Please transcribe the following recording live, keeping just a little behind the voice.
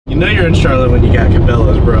know you're in Charlotte when you got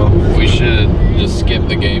Cabela's, bro. We should just skip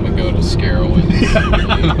the game and go to Scarowinds.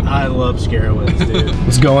 I love Scarowinds, dude.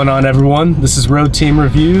 What's going on, everyone? This is Road Team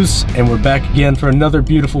Reviews, and we're back again for another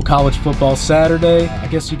beautiful college football Saturday. I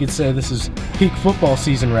guess you could say this is peak football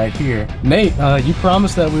season right here. Nate, you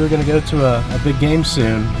promised that we were going to go to a big game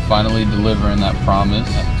soon. Finally delivering that promise.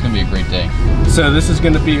 It's going to be a great day. So this is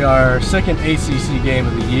going to be our second ACC game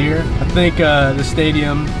of the year. I think the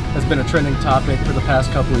stadium has been a trending topic for the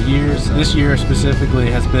past couple of years. This year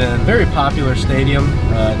specifically has been a very popular stadium.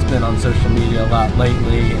 It's been on social media a lot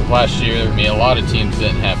lately. Last year, a lot of teams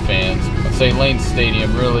didn't have fans. I'd say Lane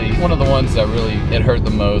Stadium really, one of the ones that really it hurt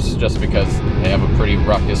the most just because they have a pretty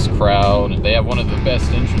ruckus crowd. They have one of the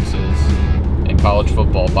best entrances in college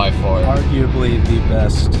football by far. Arguably the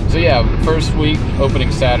best. So yeah, first week,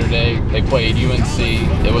 opening Saturday, they played UNC.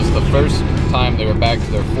 It was the first time they were back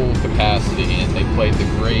to their full capacity, and they played the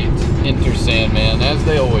great Sandman, as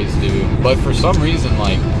they always do. But for some reason,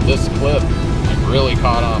 like, this clip really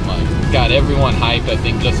caught on, like, got everyone hyped, I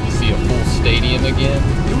think, just to see a full stadium again.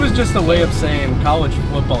 It was just a way of saying college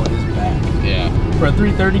football is back. Yeah. For a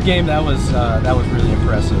 3:30 game, that was really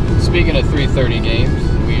impressive. Speaking of 3:30 games,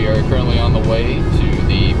 we are currently on the way to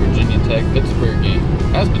the Virginia Tech Pittsburgh game.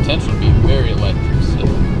 It has potential to be very electric still.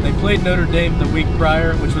 They played Notre Dame the week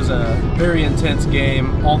prior, which was a very intense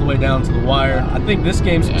game all the way down to the wire. I think this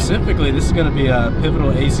game specifically, this is going to be a pivotal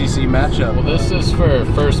ACC matchup. Well, this is for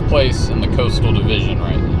first place in the Coastal Division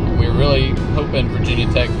right now. We're really hoping Virginia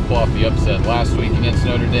Tech could pull off the upset last week against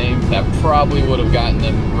Notre Dame. That probably would have gotten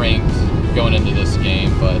them ranked going into this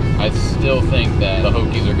game, but I still think that the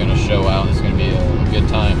Hokies are going to show out. It's going to be a good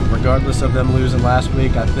time. Regardless of them losing last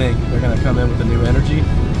week, I think they're going to come in with a new energy,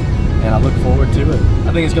 and I look forward to it.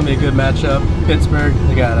 I think it's going to be a good matchup. Pittsburgh,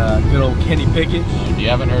 they got good old Kenny Pickett. If you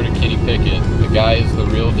haven't heard of Kenny Pickett, the guy is the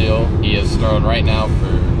real deal. He has thrown right now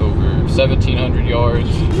for over 1,700 yards,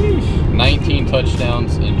 19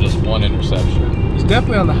 touchdowns, and just 1 interception. He's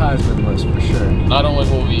definitely on the Heisman list for sure. Not only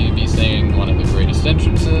will we be seeing one of the greatest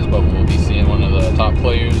entrances, but we'll be seeing one of the top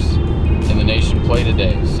players in the nation play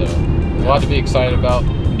today. So a lot to be excited about.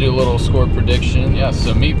 Do a little score prediction. Yeah,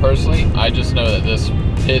 so me personally, I just know that this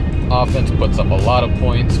Pitt offense puts up a lot of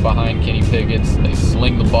points behind Kenny Pickett. They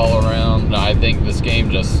sling the ball around. I think this game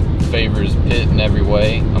just favors Pitt in every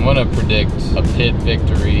way. I'm going to predict a Pitt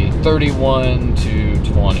victory,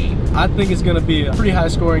 31-20. I think it's going to be a pretty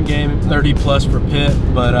high-scoring game, 30-plus for Pitt,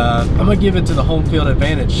 but I'm going to give it to the home field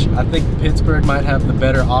advantage. I think Pittsburgh might have the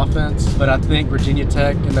better offense, but I think Virginia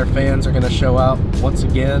Tech and their fans are going to show out once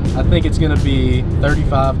again. I think it's going to be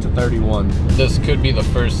 35-31. This could be the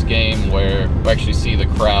first game where we actually see the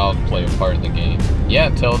crowd play a part in the game. Yeah,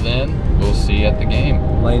 until then, we'll see you at the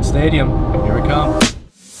game. Lane Stadium, here we come.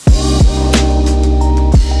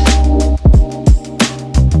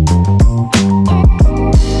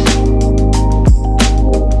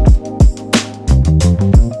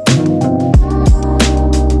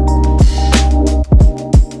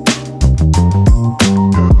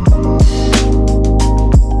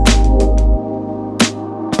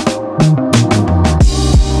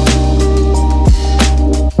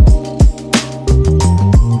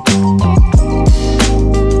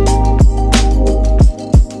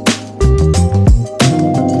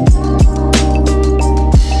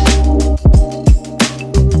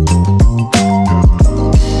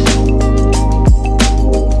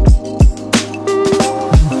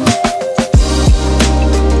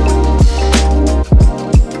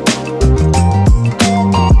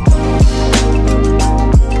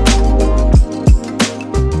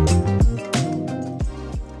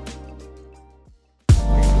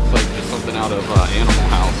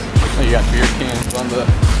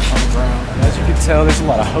 As you can tell, there's a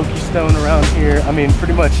lot of Hokie stone around here. I mean,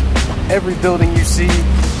 pretty much every building you see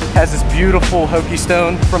has this beautiful Hokie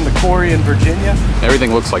stone from the quarry in Virginia.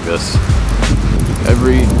 Everything looks like this.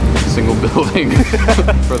 Every single building.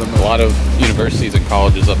 For them, a lot of universities and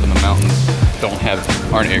colleges up in the mountains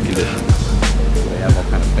aren't air conditioned. They have all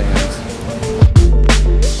kind of fans.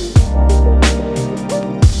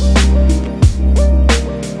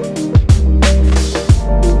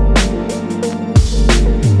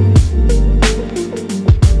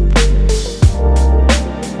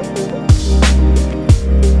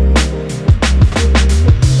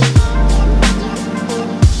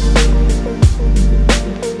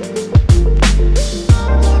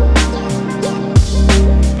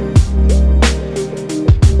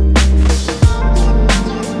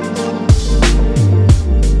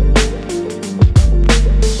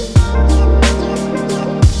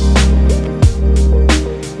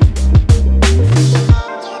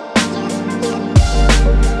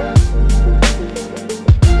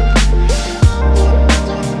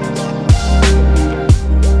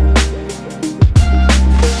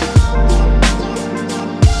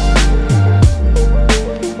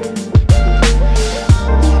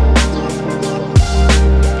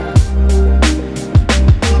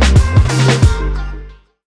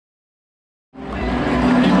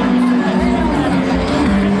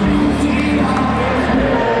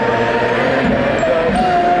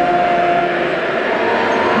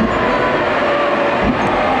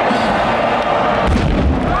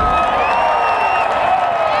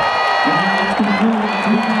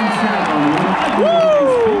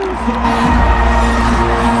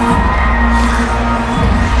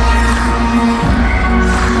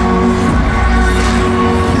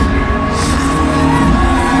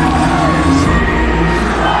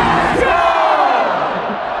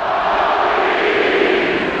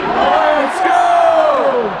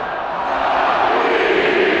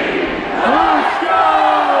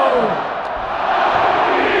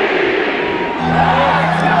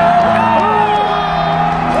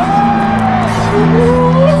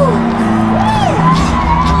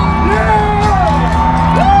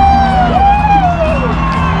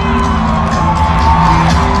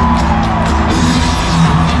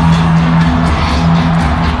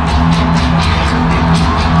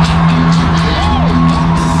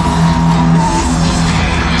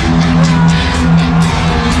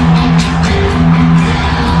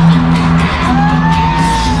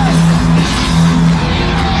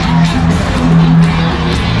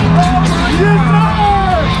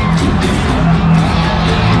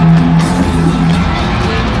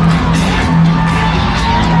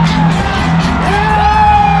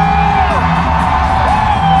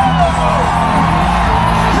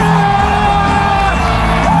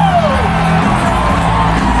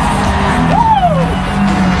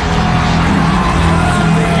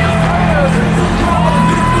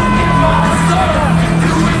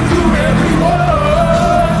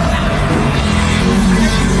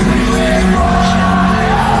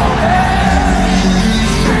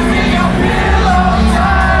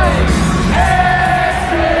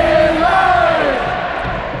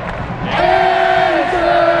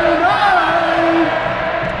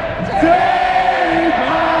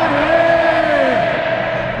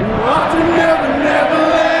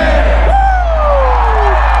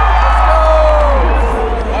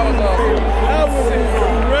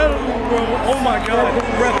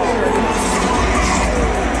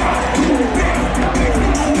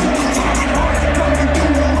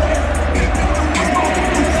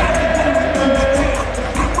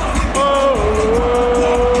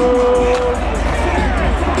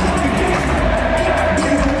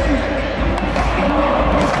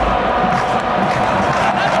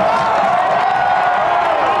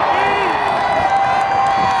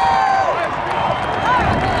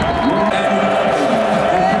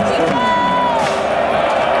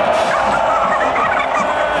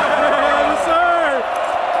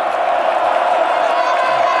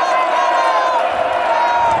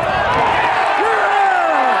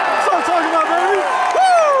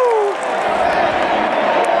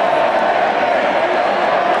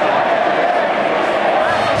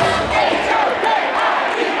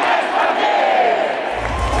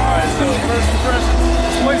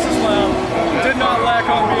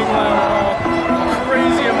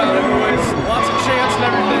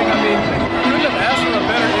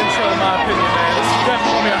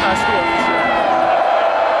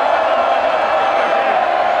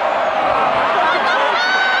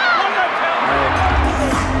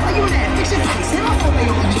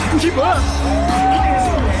 keep up.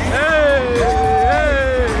 Hey,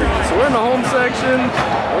 hey. So we're in the home section.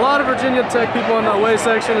 A lot of Virginia Tech people in the away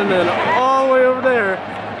section, and then all the way over there,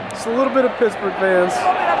 just a little bit of Pittsburgh fans.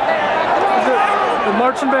 The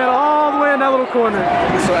marching band all the way in that little corner.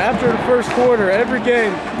 So after the first quarter, every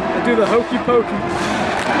game, they do the hokey pokey.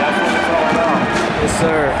 That's what it's all about. Yes,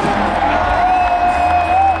 sir.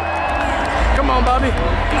 Come on, Bobby.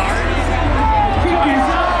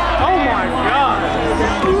 Oh my God.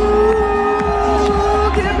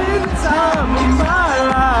 Ooh, give me the time of my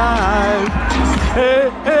life.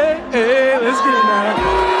 Hey, hey, hey, let's get it now.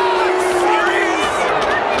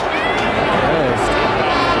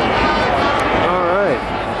 All right.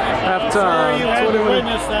 Halftime. You had to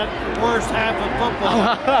witness that worst half of football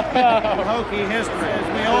in Hokie history.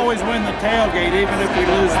 We always win the tailgate, even if we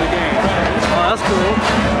lose the game. Oh, that's cool.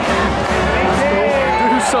 That's cool.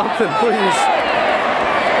 Do something, please.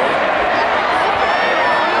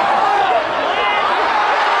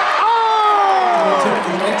 Oh! Took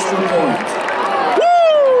the extra point. Woo!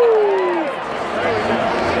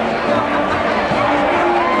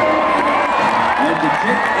 And the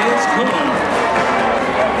kick is good.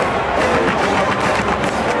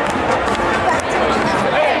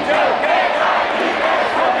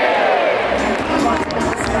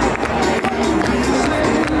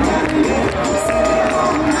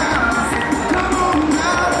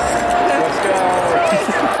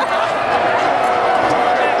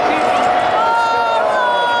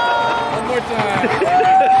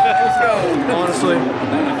 Honestly,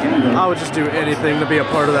 I would just do anything to be a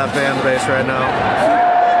part of that fan base right now.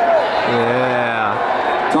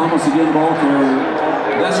 Yeah. Thomas again, ball carrier.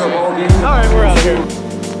 That's our ball game. All right, we're out of here.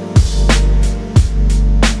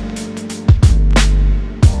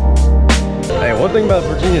 Hey, one thing about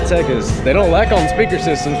Virginia Tech is they don't lack on speaker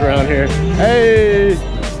systems around here. Hey!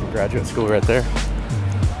 That's the graduate school right there.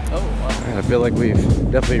 Oh, wow. And I feel like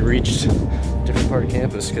we've definitely reached a different part of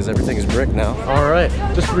campus because everything is brick now. All right,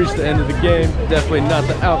 just reached the end of the game. Definitely not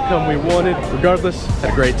the outcome we wanted. Regardless,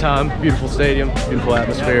 had a great time. Beautiful stadium, beautiful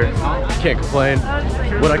atmosphere. Can't complain.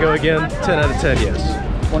 Would I go again? 10 out of 10, yes.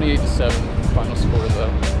 28-7 final score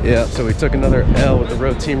though. Yeah, so we took another L with the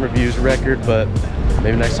Road Team Reviews record, but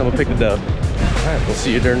maybe next time we'll pick the dub. All right, we'll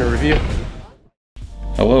see you during the review.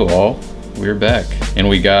 Hello all, we're back. And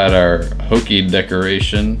we got our Hokie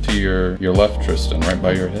decoration to your left, Tristan, right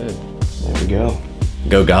by your head. There we go.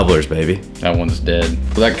 Go Gobblers, baby. That one's dead.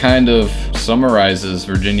 That kind of summarizes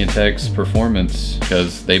Virginia Tech's performance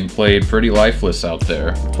because they played pretty lifeless out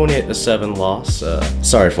there. 28-7 loss.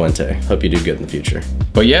 Sorry, Fuente. Hope you do good in the future.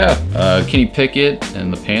 But yeah, Kenny Pickett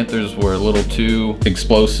and the Panthers were a little too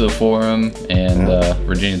explosive for him, and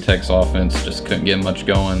Virginia Tech's offense just couldn't get much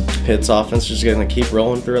going. Pitt's offense is going to keep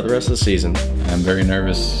rolling throughout the rest of the season. I'm very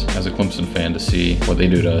nervous as a Clemson fan to see what they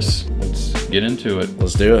do to us. Let's get into it.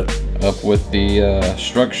 Let's do it. Up with the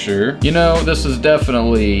structure. You know, this is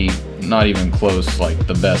definitely not even close, like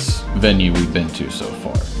the best venue we've been to so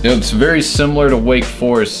far. You know, it's very similar to Wake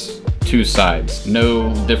Forest. Two sides,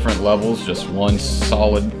 no different levels, just one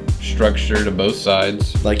solid structure to both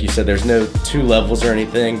sides. Like you said, there's no two levels or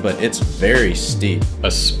anything, but it's very steep.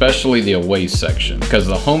 Especially the away section, because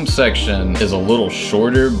the home section is a little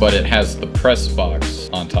shorter, but it has the press box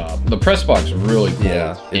on top. The press box is really cool.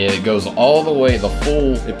 Yeah. It goes all the way, the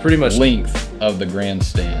full pretty much length of the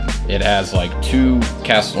grandstand. It has like two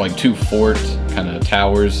fort kind of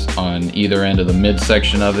towers on either end of the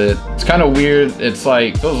midsection of it. It's kind of weird. It's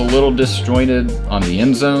like, feels a little disjointed on the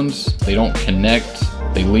end zones. They don't connect.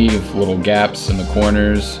 They leave little gaps in the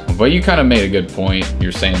corners. But you kind of made a good point.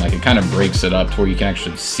 You're saying like it kind of breaks it up to where you can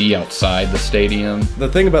actually see outside the stadium. The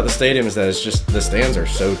thing about the stadium is that it's just, the stands are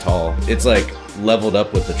so tall. It's like leveled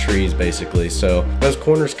up with the trees basically. So those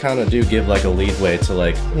corners kind of do give like a leadway to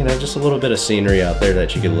like, you know, just a little bit of scenery out there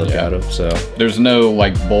that you can look out of. So there's no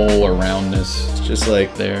like bowl or roundness. It's just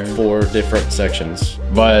like there. 4 different sections.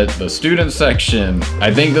 But the student section,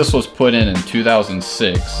 I think this was put in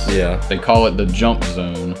 2006. Yeah. They call it the jump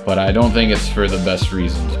zone, but I don't think it's for the best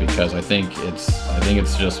reasons because I think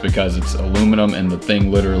it's just because it's aluminum and the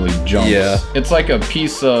thing literally jumps. Yeah. It's like a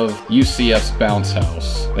piece of UCF's bounce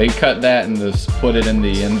house. They cut that and just put it in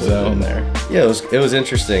the end zone there. Yeah, it was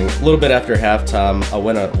interesting. A little bit after halftime, I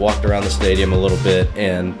went and walked around the stadium a little bit,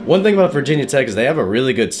 and one thing about Virginia Tech is they have a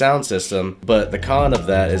really good sound system, but the con of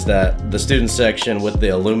that is that the student section with the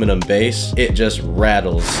aluminum base, it just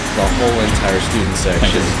rattles the whole entire student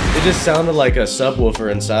section. It just sounded like a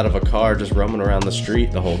subwoofer inside of a car just roaming around the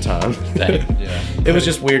street the whole time. Yeah. It was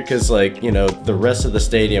just weird because, like, you know, the rest of the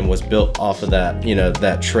stadium was built off of that, you know,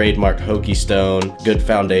 that trademark Hokie stone, good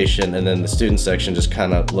foundation, and then the student student section just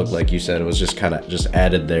kind of looked like you said, it was just kind of just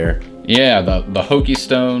added there. Yeah, the Hokie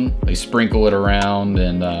stone, they sprinkle it around,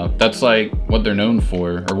 and that's like what they're known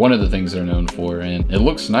for, or one of the things they're known for. And it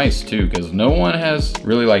looks nice too, because no one has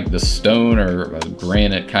really like the stone or a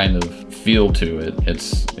granite kind of feel to it.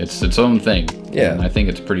 It's its own thing. Yeah, and I think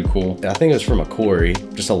it's pretty cool. I think it was from a quarry.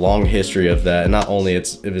 Just a long history of that. And not only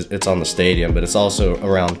it's on the stadium, but it's also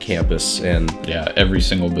around campus and yeah, every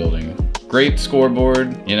single building. Great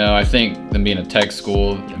scoreboard. You know, I think them being a tech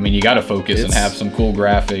school, I mean, you got to focus and have some cool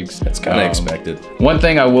graphics. It's kind of expected. One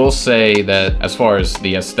thing I will say that as far as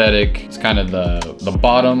the aesthetic, it's kind of the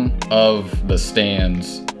bottom of the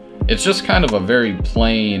stands. It's just kind of a very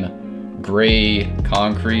plain gray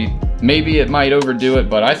concrete. Maybe it might overdo it,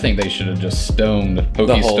 but I think they should have just stoned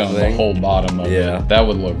Hokie stone the whole bottom of it. That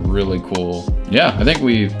would look really cool. Yeah, I think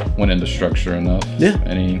we went into structure enough. Yeah.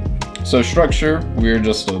 So structure, we're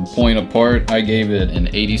just a point apart. I gave it an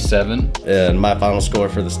 87. And my final score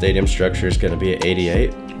for the stadium structure is going to be an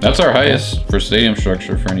 88. That's our highest for stadium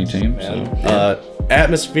structure for any team. So.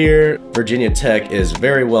 Atmosphere, Virginia Tech is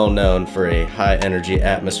very well known for a high energy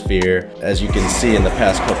atmosphere. As you can see in the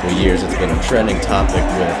past couple of years, it's been a trending topic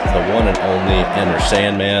with the one and only Enter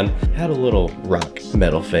Sandman. Had a little rock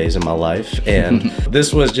metal phase in my life, and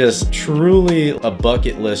this was just truly a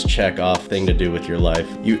bucket list check off thing to do with your life.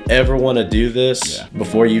 You ever want to do this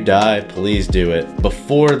before you die, please do it.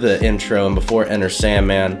 Before the intro and before Enter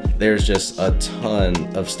Sandman, there's just a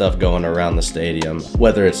ton of stuff going around the stadium,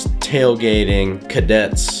 whether it's tailgating,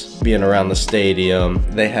 cadets being around the stadium.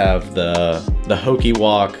 They have the Hokie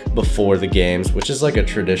walk before the games, which is like a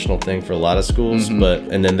traditional thing for a lot of schools.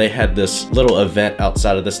 And then they had this little event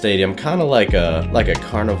outside of the stadium, kind of like a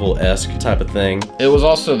carnival-esque type of thing. It was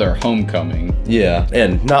also their homecoming. Yeah,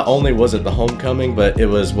 and not only was it the homecoming, but it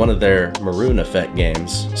was one of their Maroon Effect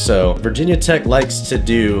games. So Virginia Tech likes to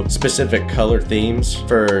do specific color themes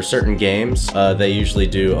for certain games. They usually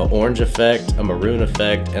do an orange effect, a maroon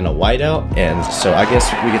effect, and a whiteout. And so I guess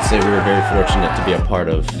we could say we were very fortunate to be a part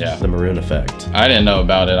of the Maroon Effect. I didn't know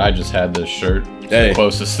about it. I just had this shirt. The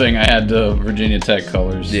closest thing I had to Virginia Tech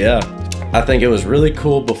colors. Yeah. I think it was really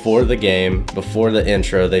cool before the game, before the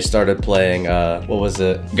intro, they started playing, what was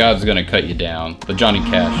it? God's Gonna Cut You Down, the Johnny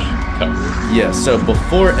Cash cover. Yeah, so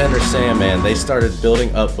before Enter Sandman, they started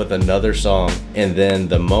building up with another song, and then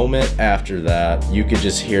the moment after that, you could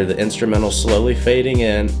just hear the instrumental slowly fading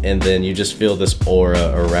in, and then you just feel this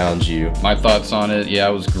aura around you. My thoughts on it, yeah,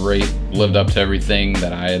 it was great. Lived up to everything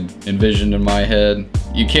that I had envisioned in my head.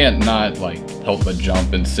 You can't not like help but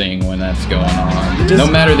jump and sing when that's going on. No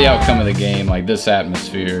matter the outcome of the game, like this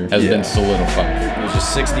atmosphere has been solidified. It was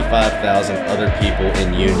just 65,000 other people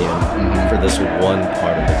in union for this one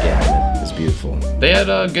part of the game. It's beautiful. They had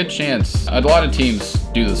a good chance. A lot of teams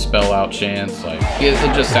do the spell out chants. Like it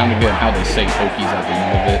just sounded good how they say Hokies at the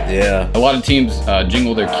end of it. Yeah. A lot of teams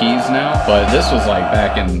jingle their keys now, but this was like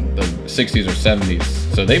back in the 60s or 70s.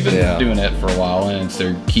 So they've been doing it for a while, and it's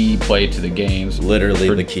their key play to the games.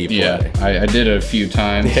 Literally the key play. Yeah, I did it a few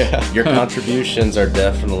times. Yeah, your contributions are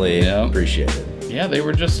definitely appreciated. Yeah, they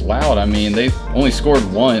were just loud. I mean, they only scored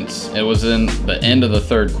once. It was in the end of the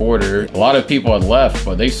third quarter. A lot of people had left,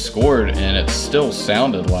 but they scored, and it still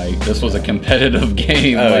sounded like this was a competitive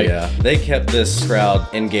game. Oh, yeah. They kept this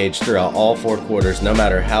crowd engaged throughout all 4 quarters, no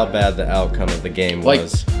matter how bad the outcome of the game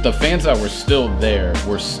was. Like, the fans that were still there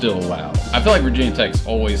were still loud. I feel like Virginia Tech's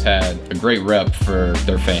always had a great rep for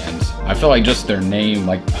their fans. I feel like just their name,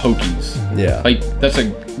 like Hokies. Yeah. Like,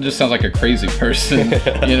 just sounds like a crazy person,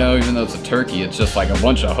 you know, even though it's a turkey, it's just like a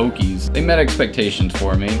bunch of Hokies. They met expectations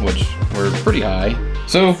for me, which were pretty high.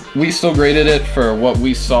 So we still graded it for what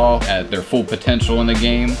we saw at their full potential in the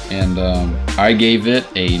game, and I gave it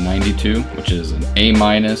a 92, which is an A-.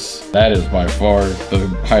 That is by far the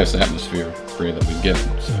highest atmosphere grade that we've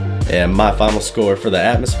given. So. And my final score for the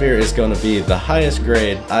atmosphere is going to be the highest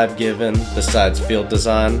grade I've given besides field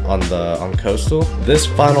design on Coastal. This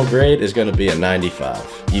final grade is going to be a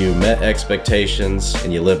 95. You met expectations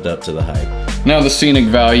and you lived up to the hype. Now the scenic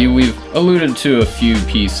value, we've alluded to a few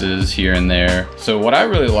pieces here and there. So what I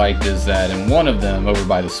really liked is that in one of them, over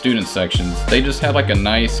by the student sections, they just had like a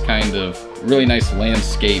nice kind of really nice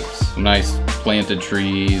landscapes, some nice planted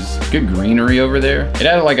trees, good greenery over there. It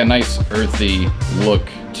had like a nice earthy look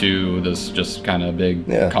to this just kind of big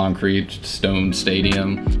concrete stone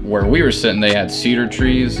stadium. Where we were sitting, they had cedar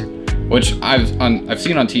trees, which I've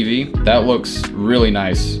seen on TV. That looks really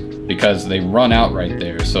nice because they run out right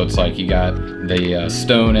there. So it's like you got the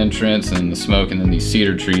stone entrance and the smoke, and then these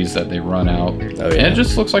cedar trees that they run out. Oh, yeah. And it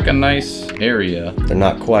just looks like a nice area. They're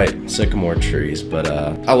not quite sycamore trees, but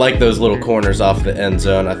I like those little corners off the end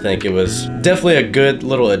zone. I think it was definitely a good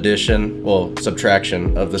little addition, well,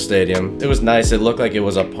 subtraction of the stadium. It was nice. It looked like it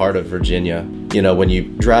was a part of Virginia. You know, when you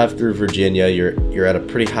drive through Virginia, you're at a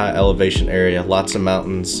pretty high elevation area, lots of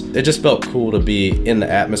mountains. It just felt cool to be in the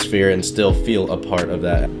atmosphere and still feel a part of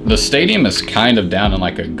that. The stadium is kind of down in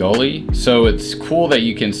like a gully, so it's cool that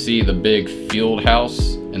you can see the big field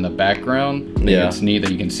house in the background. Yeah. It's neat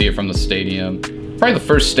that you can see it from the stadium. Probably the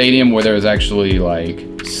first stadium where there was actually like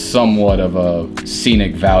somewhat of a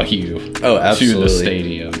scenic value to the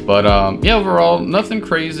stadium. But yeah, overall, nothing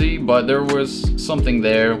crazy, but there was something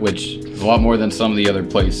there, which is a lot more than some of the other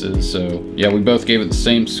places. So yeah, we both gave it the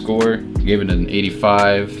same score, gave it an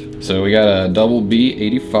 85. So we got a double B,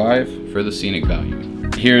 85 for the scenic value.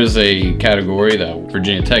 Here's a category that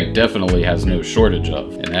Virginia Tech definitely has no shortage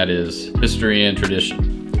of, and that is history and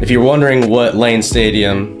tradition. If you're wondering what Lane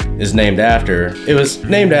Stadium is named after, it was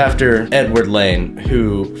named after Edward Lane,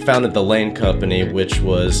 who founded the Lane Company, which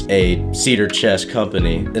was a cedar chest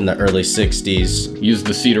company in the early 60s. Used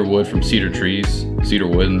the cedar wood from cedar trees, cedar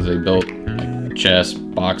wood, and they built like chests,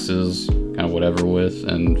 boxes, kind of whatever with,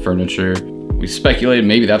 and furniture. We speculated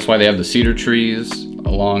maybe that's why they have the cedar trees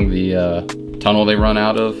along the tunnel they run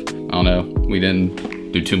out of. I don't know. We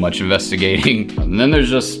didn't do too much investigating. And then there's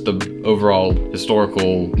just the overall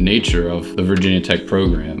historical nature of the Virginia Tech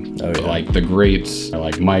program. Oh, yeah. Like the greats,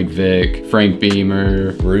 like Mike Vick, Frank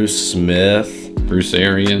Beamer, Bruce Smith, Bruce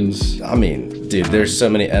Arians. I mean, dude, there's so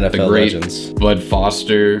many NFL legends. Bud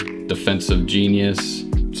Foster, defensive genius.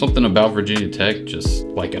 Something about Virginia Tech just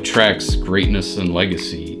like attracts greatness and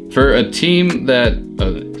legacy. For a team that,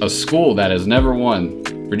 a school that has never won,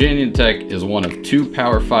 Virginia Tech is one of 2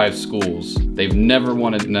 Power 5 schools. They've never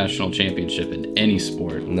won a national championship in any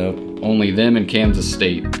sport. Nope. Only them and Kansas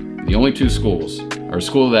State. The only 2 schools are a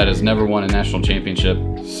school that has never won a national championship.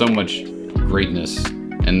 So much greatness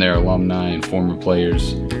in their alumni and former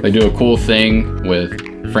players. They do a cool thing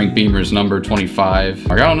with Frank Beamer's number 25.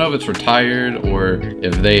 Like, I don't know if it's retired or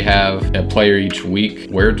if they have a player each week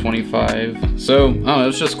wear 25. So, I don't know,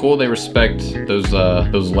 it's just cool. They respect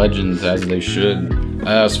those legends as they should.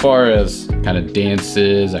 As far as kind of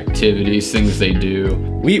dances, activities, things they do.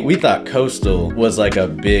 We thought Coastal was like a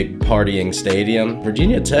big partying stadium.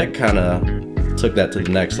 Virginia Tech kind of took that to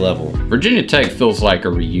the next level. Virginia Tech feels like a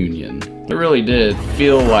reunion. It really did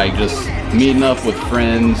feel like just meeting up with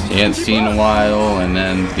friends you hadn't seen in a while, and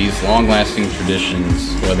then these long-lasting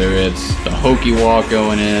traditions, whether it's the Hokie walk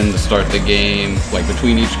going in to start the game, like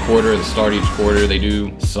between each quarter, to start each quarter, they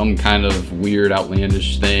do some kind of weird,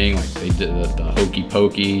 outlandish thing, like they did the Hokey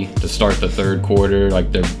Pokey to start the third quarter,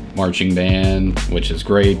 like their marching band, which is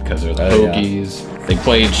great because they're the Hokies. Yeah. They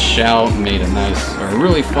played Shout and made a nice, or a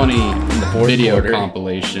really funny video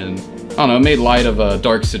compilation. I don't know, it made light of a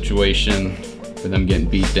dark situation for them getting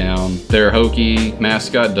beat down. Their Hokie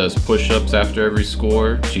mascot does push-ups after every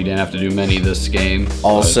score. She didn't have to do many this game.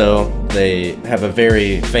 Also, they have a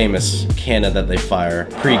very famous cannon that they fire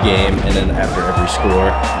pre-game and then after every score,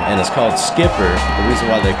 and it's called Skipper. The reason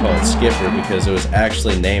why they call it Skipper because it was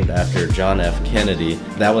actually named after John F. Kennedy.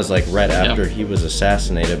 That was like right after he was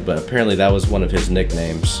assassinated, but apparently that was one of his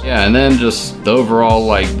nicknames. Yeah, and then just the overall,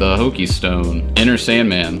 like the Hokie Stone, Enter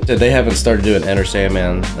Sandman. So they haven't started doing Enter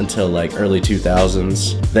Sandman until like early 2000s.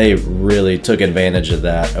 They really took advantage of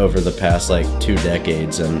that over the past like 2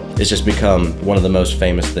 decades, and it's just become one of the most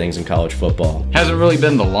famous things in college football. Hasn't really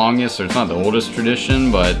been the longest, or it's not the oldest tradition,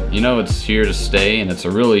 but you know it's here to stay, and it's a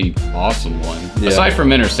really awesome one. Yeah. Aside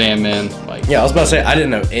from Enter Sandman, like I was about to say I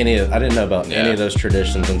didn't know about any of those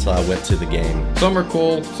traditions until I went to the game. Some are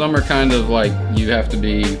cool, some are kind of like you have to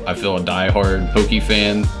be, I feel, a diehard Hokie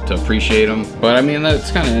fan to appreciate them. But I mean, that's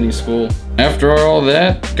kind of any school. After all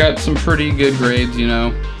that, got some pretty good grades, you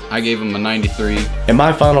know. I gave them a 93. And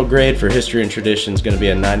my final grade for history and tradition is going to be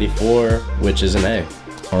a 94, which is an A.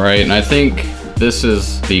 All right, and I think this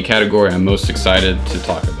is the category I'm most excited to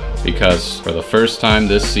talk about, because for the first time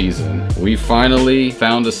this season, we finally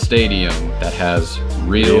found a stadium that has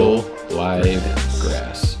real live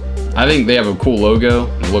grass. I think they have a cool logo.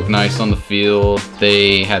 It looked nice on the field.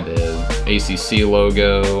 They had the ACC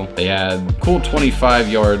logo. They had cool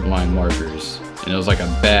 25-yard line markers. And it was like a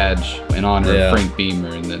badge in honor of Frank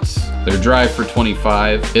Beamer, and it's their drive for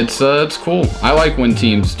 25. It's cool. I like when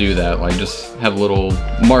teams do that, like just have little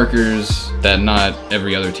markers that not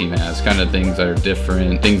every other team has, kind of things that are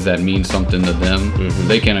different, things that mean something to them.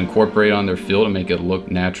 They can incorporate on their field and make it look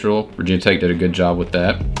natural. Virginia Tech did a good job with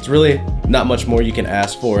that. It's really not much more you can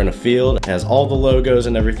ask for in a field. It has all the logos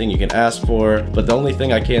and everything you can ask for, but the only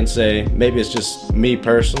thing I can say, maybe it's just me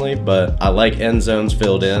personally, but I like end zones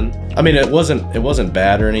filled in. I mean, it wasn't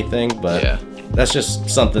bad or anything, but Yeah. that's just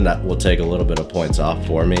something that will take a little bit of points off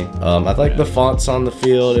for me. I like the fonts on the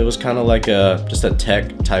field. It was kind of like just a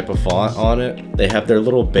tech type of font on it. They have their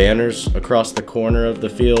little banners across the corner of the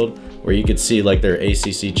field where you could see like their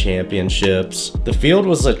ACC championships. The field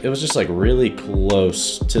was like, it was just like really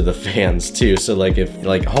close to the fans too. So like if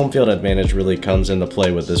like home field advantage really comes into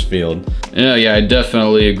play with this field. Yeah, I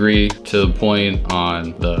definitely agree to the point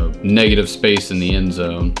on the negative space in the end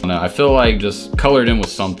zone. I feel like just colored in with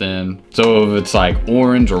something. So if it's like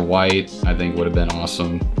orange or white, I think would have been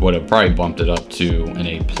awesome. Would have probably bumped it up to an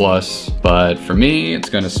A+. But for me, it's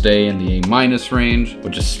gonna stay in the A- range,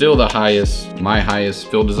 which is still the highest, my highest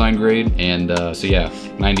field design grade. And so yeah,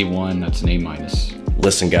 91, that's an A-.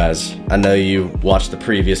 Listen guys, I know you watched the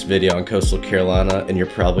previous video on Coastal Carolina and you're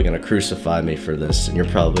probably gonna crucify me for this, and you're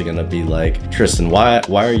probably gonna be like, Tristan, why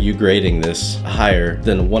are you grading this higher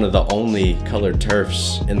than one of the only colored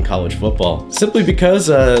turfs in college football? Simply because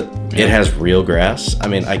it has real grass. I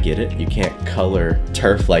mean, I get it, you can't color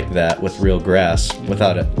turf like that with real grass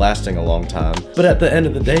without it lasting a long time. But at the end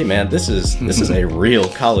of the day, man, this is a real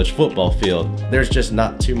college football field. There's just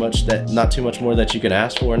not too much more that you can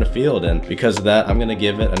ask for in a field, and because of that, I'm gonna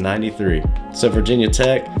give it a 93. So Virginia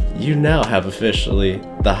Tech, you now have officially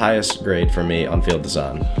the highest grade for me on field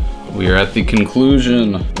design. We are at the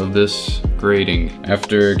conclusion of this grading.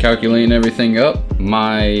 After calculating everything up,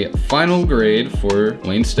 my final grade for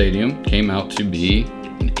Lane Stadium came out to be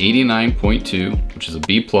an 89.2, which is a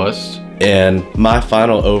B+. And my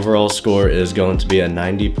final overall score is going to be a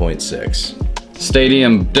 90.6.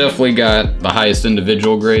 Stadium definitely got the highest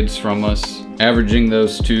individual grades from us. Averaging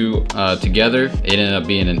those two together, it ended up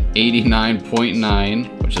being an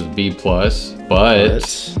 89.9, which is B+.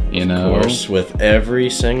 But, you know, of course, with every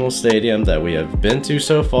single stadium that we have been to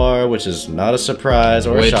so far, which is not a surprise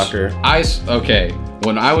or a shocker. Okay,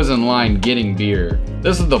 when I was in line getting beer,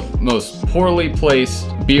 this is the most poorly placed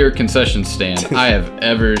beer concession stand I have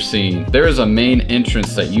ever seen. There is a main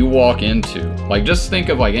entrance that you walk into. Like, just think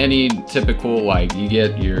of like any typical, like you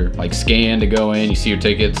get your like scan to go in, you see your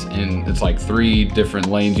tickets, and it's like 3 different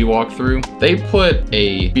lanes you walk through. They put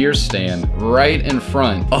a beer stand right in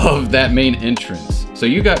front of that main entrance. So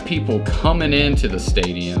you got people coming into the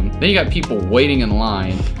stadium, then you got people waiting in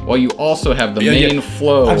line, while you also have the main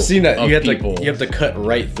flow. I've seen that. You have to cut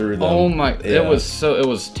right through them. Oh my, it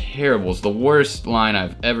was terrible. It's the worst line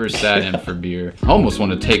I've ever sat in for beer. I almost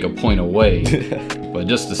want to take a point away, but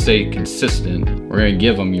just to stay consistent, we're gonna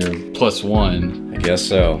give them your +1. I guess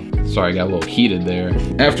so. Sorry, I got a little heated there.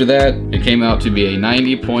 After that, it came out to be a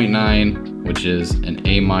 90.9, which is an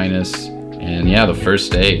A-. And yeah, the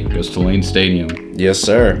first day goes to Lane Stadium. Yes,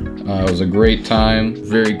 sir. It was a great time.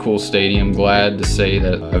 Very cool stadium. Glad to say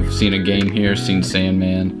that I've seen a game here, seen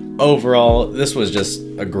Sandman. Overall, this was just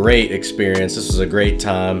a great experience. This was a great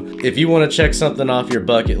time. If you want to check something off your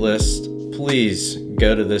bucket list, please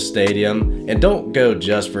go to this stadium, and don't go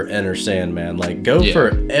just for Enter Sandman. Like, go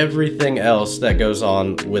for everything else that goes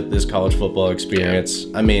on with this college football experience.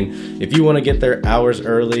 I mean, if you want to get there hours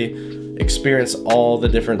early, experience all the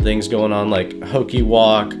different things going on, like Hokie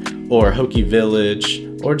Walk or Hokie Village,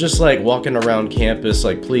 or just like walking around campus,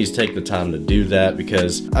 like please take the time to do that,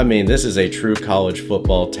 because I mean, this is a true college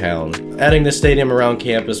football town. Adding this stadium around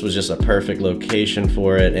campus was just a perfect location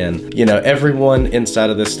for it, and you know, everyone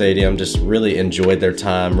inside of this stadium just really enjoyed their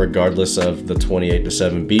time regardless of the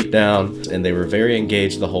 28-7 beatdown, and they were very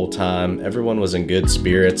engaged the whole time. Everyone was in good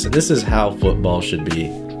spirits. This is how football should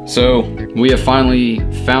be. So we have finally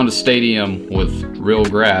found a stadium with real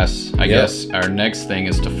grass. I guess our next thing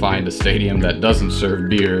is to find a stadium that doesn't serve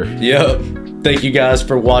beer. Yep. Thank you guys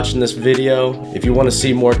for watching this video. If you want to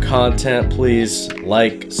see more content, please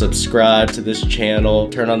like, subscribe to this channel,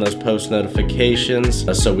 turn on those post notifications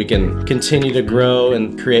so we can continue to grow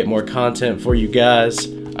and create more content for you guys.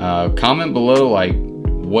 Comment below like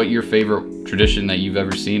what your favorite tradition that you've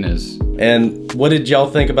ever seen is. And what did y'all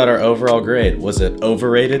think about our overall grade? Was it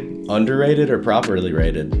overrated, underrated, or properly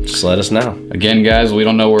rated? Just let us know. Again, guys, we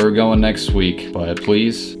don't know where we're going next week, but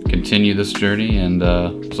please continue this journey. And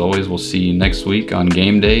as always, we'll see you next week on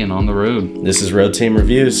game day and on the road. This is Road Team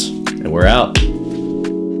Reviews, and we're out.